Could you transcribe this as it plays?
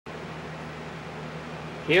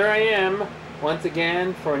Here I am once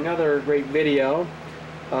again for another great video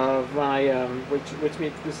of my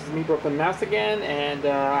this is me, BrooklynMouse again, and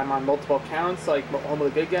I'm on multiple accounts like Home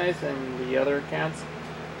of the Good Guys and the other accounts.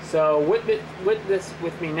 So with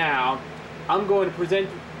me now, I'm going to present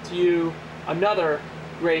to you another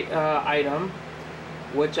great item,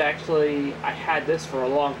 which actually I had this for a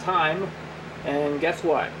long time, and guess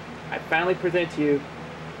what? I finally present to you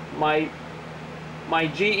my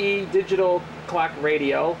GE digital clock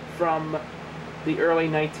radio from the early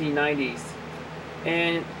 1990s,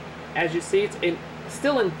 and as you see, it's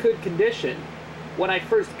still in good condition. When I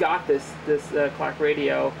first got this clock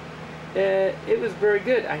radio, it was very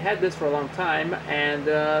good. I had this for a long time, and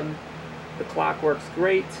the clock works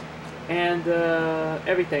great, and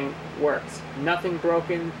everything works. Nothing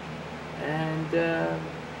broken, and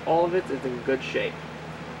all of it is in good shape.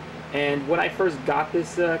 And when I first got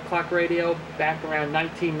this clock radio back around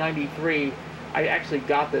 1993, I actually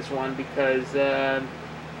got this one because I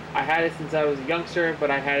had it since I was a youngster, but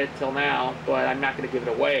I had it till now, but I'm not going to give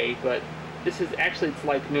it away. But this is actually, it's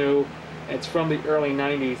like new. It's from the early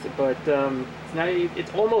 90s, but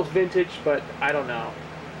it's almost vintage, but I don't know.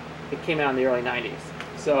 It came out in the early 90s.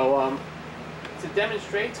 So to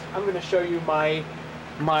demonstrate, I'm going to show you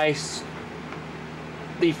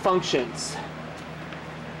the functions.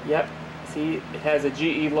 Yep, see, it has a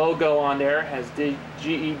GE logo on there. It has the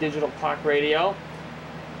GE digital clock radio.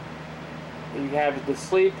 You have the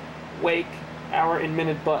sleep, wake, hour, and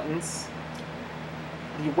minute buttons.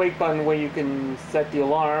 The wake button where you can set the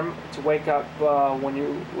alarm to wake up when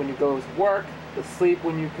you go to work. The sleep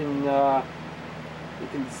when you can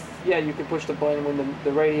push the button when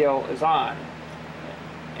the radio is on.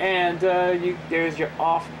 And there's your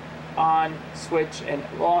off, on switch, and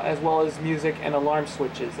as well as music and alarm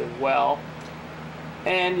switches as well.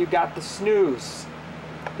 And you got the snooze.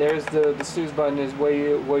 There's the snooze button is where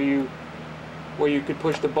you could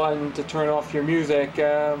push the button to turn off your music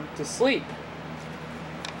to sleep.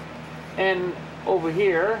 And over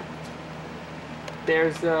here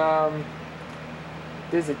there's a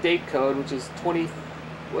date code, which is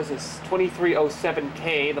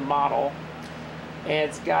 2307K, the model, and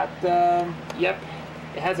it's got yep,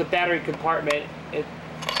 it has a battery compartment.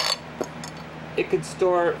 It can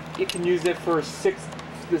store. You can use it for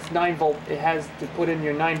this 9-volt. It has to put in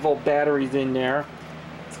your 9-volt batteries in there.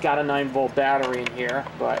 It's got a 9-volt battery in here,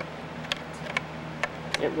 but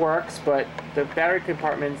it works. But the battery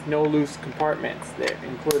compartments, no loose compartments. They're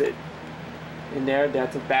included in there.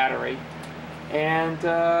 That's a battery, and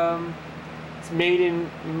it's made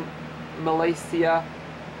in Malaysia.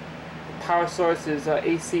 Power source is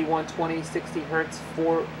AC 120, 60 Hertz,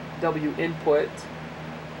 4W input.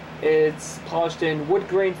 It's polished in wood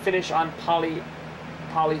grain finish on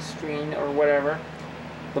polystyrene or whatever.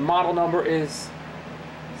 The model number is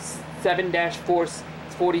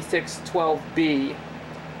 7-4612B.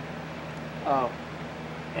 Oh,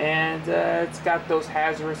 and it's got those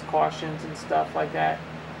hazardous cautions and stuff like that.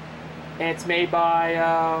 And it's made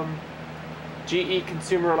by GE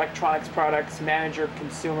Consumer Electronics Products, Manager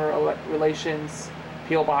Consumer Relations,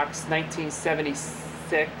 P.O. Box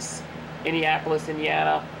 1976, Indianapolis,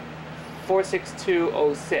 Indiana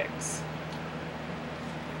 46206.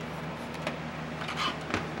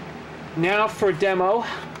 Now for demo.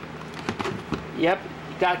 Yep,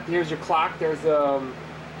 here's your clock. There's a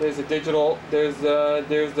digital. There's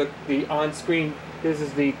the on-screen. This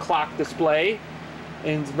is the clock display,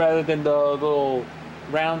 and rather than the little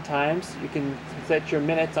round times, you can set your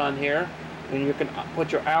minutes on here, and you can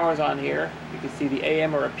put your hours on here. You can see the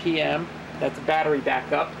AM or a PM. That's a battery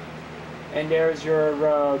backup. And there's your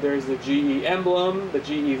there's the GE emblem, the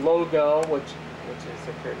GE logo, which is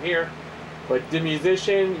secured here. But the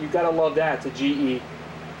musician, you gotta love that. It's a GE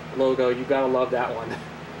logo. You gotta love that one.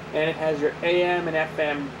 And it has your AM and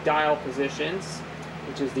FM dial positions,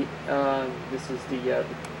 which is the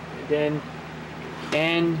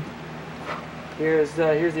Here's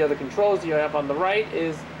the other controls you have on the right.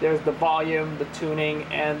 There's the volume, the tuning,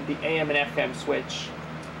 and the AM and FM switch.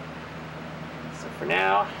 So for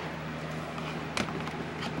now,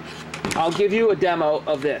 I'll give you a demo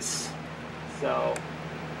of this. So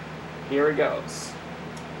here it goes.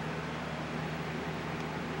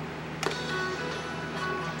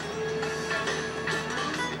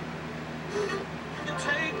 You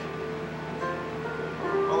take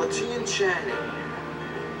all the tea and Channing.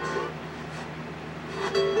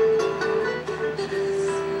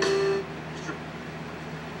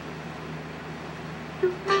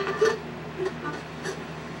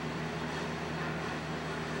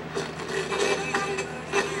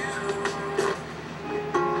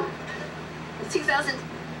 2000.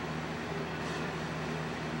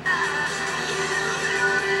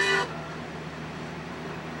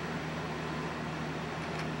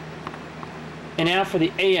 And now for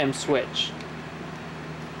the AM switch.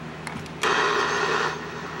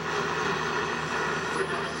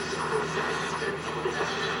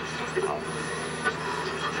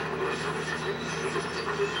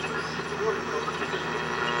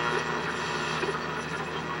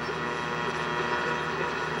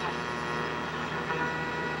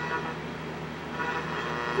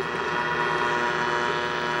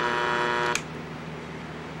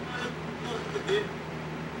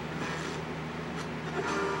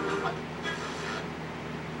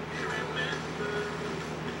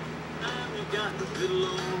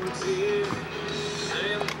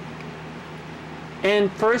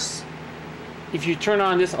 And first, if you turn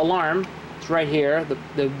on this alarm, it's right here,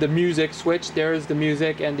 the music switch. There's the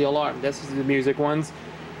music and the alarm. This is the music ones.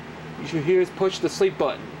 You should hear is push the sleep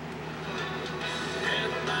button.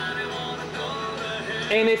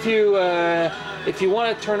 And if you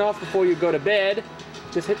want to turn off before you go to bed,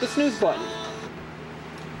 just hit the snooze button.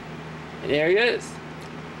 And there he is.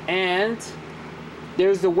 And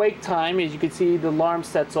there's the wake time. As you can see, the alarm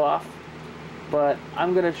sets off. But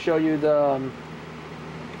I'm going to show you the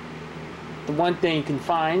one thing you can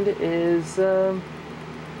find is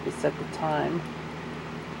set the time.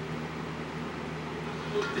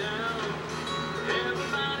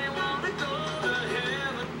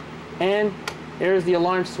 And there's the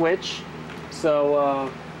alarm switch.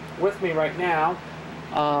 So with me right now,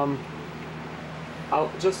 I'll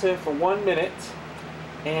just hit for 1 minute,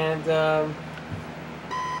 and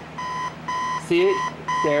see it?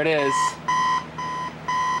 There it is.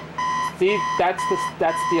 See, that's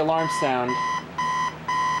the alarm sound.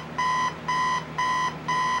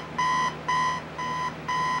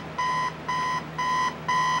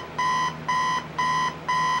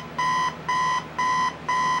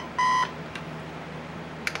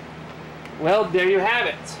 Well, there you have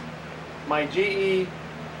it. My GE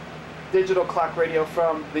digital clock radio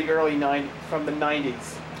from the from the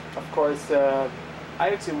 90s. Of course, I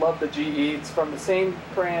actually love the GE. It's from the same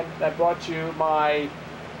brand that brought you my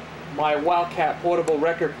Wildcat portable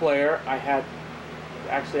record player. I had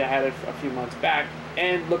it a few months back.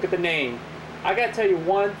 And look at the name. I gotta tell you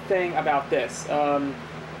one thing about this.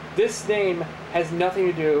 This name has nothing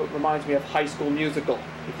to do. Reminds me of High School Musical.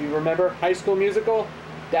 If you remember High School Musical,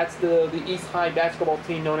 that's the East High basketball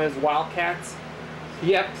team known as Wildcats.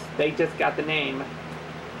 Yep, they just got the name.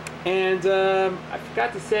 And I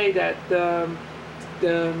forgot to say that the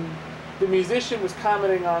musician was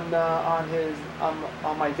commenting on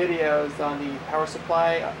my videos on the power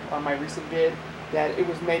supply on my recent vid that it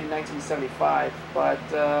was made in 1975, but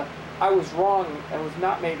I was wrong. It was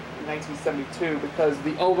not made in 1972 because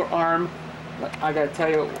the overarm, I gotta tell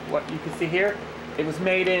you what you can see here. It was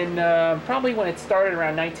made in probably when it started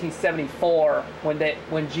around 1974 when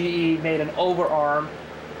GE made an overarm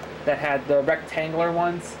that had the rectangular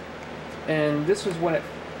ones, and this was when it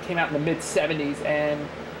came out in the mid 70s. And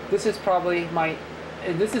this is probably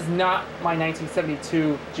this is not my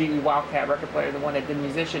 1972 GE Wildcat record player, the one that the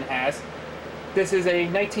musician has. This is a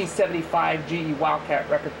 1975 GE Wildcat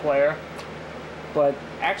record player, but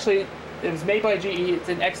actually it was made by GE. It's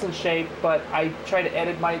in excellent shape, but I tried to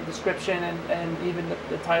edit my description and even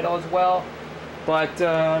the title as well. But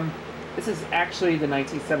this is actually the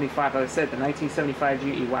 1975, as I said, the 1975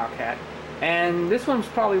 GE Wildcat. And this one's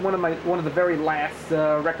probably one of the very last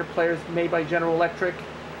record players made by General Electric,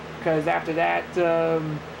 because after that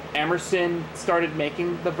Emerson started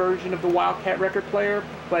making the version of the Wildcat record player,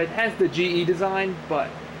 but it has the GE design,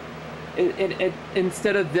 but it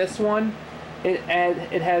instead of this one, it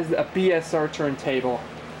has a BSR turntable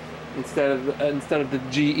instead of the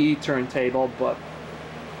GE turntable, but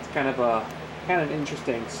it's kind of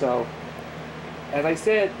interesting. So, as I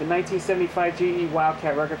said, the 1975 GE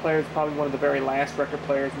Wildcat record player is probably one of the very last record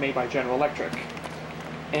players made by General Electric.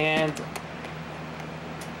 And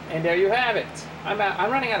there you have it. I'm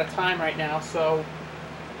running out of time right now, so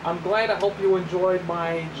I'm glad. I hope you enjoyed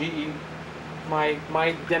my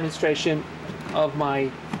my demonstration of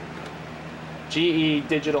my GE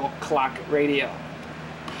digital clock radio.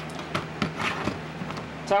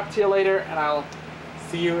 Talk to you later, and I'll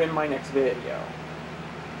see you in my next video.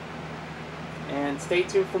 And stay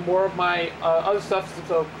tuned for more of my other stuff.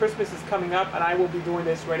 So Christmas is coming up, and I will be doing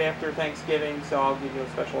this right after Thanksgiving, so I'll give you a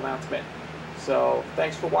special announcement. So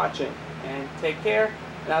thanks for watching, and take care,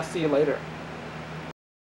 and I'll see you later.